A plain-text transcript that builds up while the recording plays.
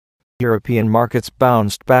European markets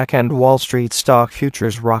bounced back and Wall Street stock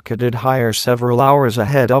futures rocketed higher several hours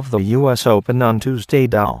ahead of the U.S. Open on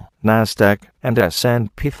Tuesday.Dow, Nasdaq, and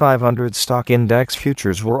S&P 500 stock index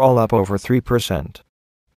futures were all up over 3%.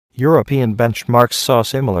 European benchmarks saw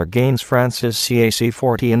similar gains. France's CAC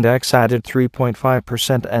 40 index added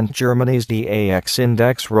 3.5% and Germany's DAX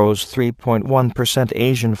index rose 3.1%.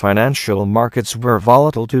 Asian financial markets were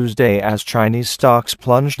volatile Tuesday as Chinese stocks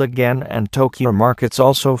plunged again and Tokyo markets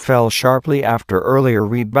also fell sharply after earlier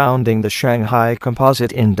rebounding. The Shanghai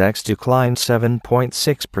Composite Index declined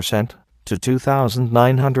 7.6% to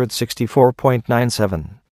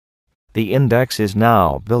 2,964.97. The index is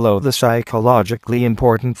now below the psychologically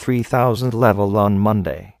important 3,000 level on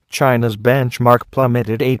Monday. China's benchmark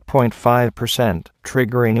plummeted 8.5%,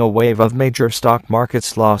 triggering a wave of major stock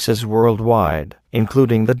markets losses worldwide,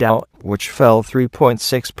 including the Dow, which fell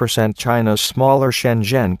 3.6%. China's smaller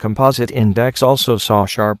Shenzhen Composite Index also saw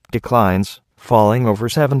sharp declines, falling over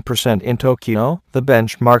 7%. In Tokyo, the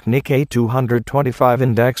benchmark Nikkei 225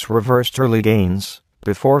 index reversed early gains,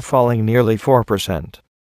 before falling nearly 4%.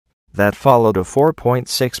 That followed a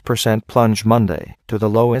 4.6% plunge Monday, to the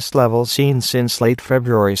lowest level seen since late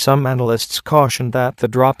February. Some analysts cautioned that the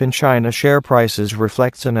drop in China share prices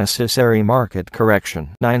reflects a necessary market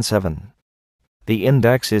correction. 97. The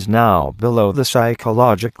index is now below the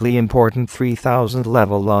psychologically important 3,000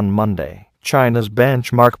 level on Monday. China's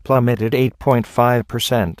benchmark plummeted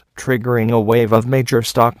 8.5%, triggering a wave of major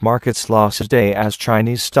stock markets losses today as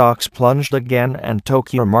Chinese stocks plunged again and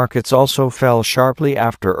Tokyo markets also fell sharply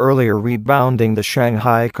after earlier rebounding. The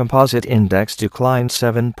Shanghai Composite Index declined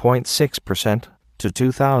 7.6% to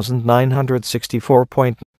 2,964.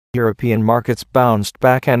 European markets bounced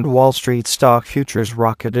back and Wall Street stock futures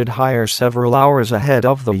rocketed higher several hours ahead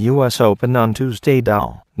of the U.S. Open on Tuesday.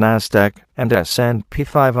 Nasdaq, and S&P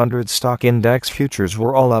 500 stock index futures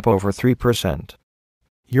were all up over 3%.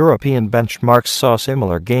 European benchmarks saw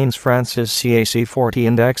similar gains. France's CAC 40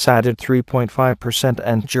 index added 3.5%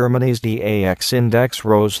 and Germany's DAX index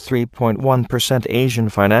rose 3.1%. Asian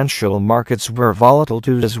financial markets were volatile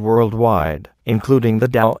Tuesday worldwide, including the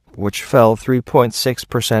Dow, which fell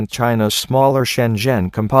 3.6%. China's smaller Shenzhen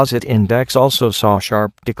Composite Index also saw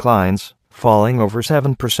sharp declines, falling over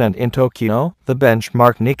 7%. In Tokyo, the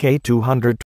benchmark Nikkei 200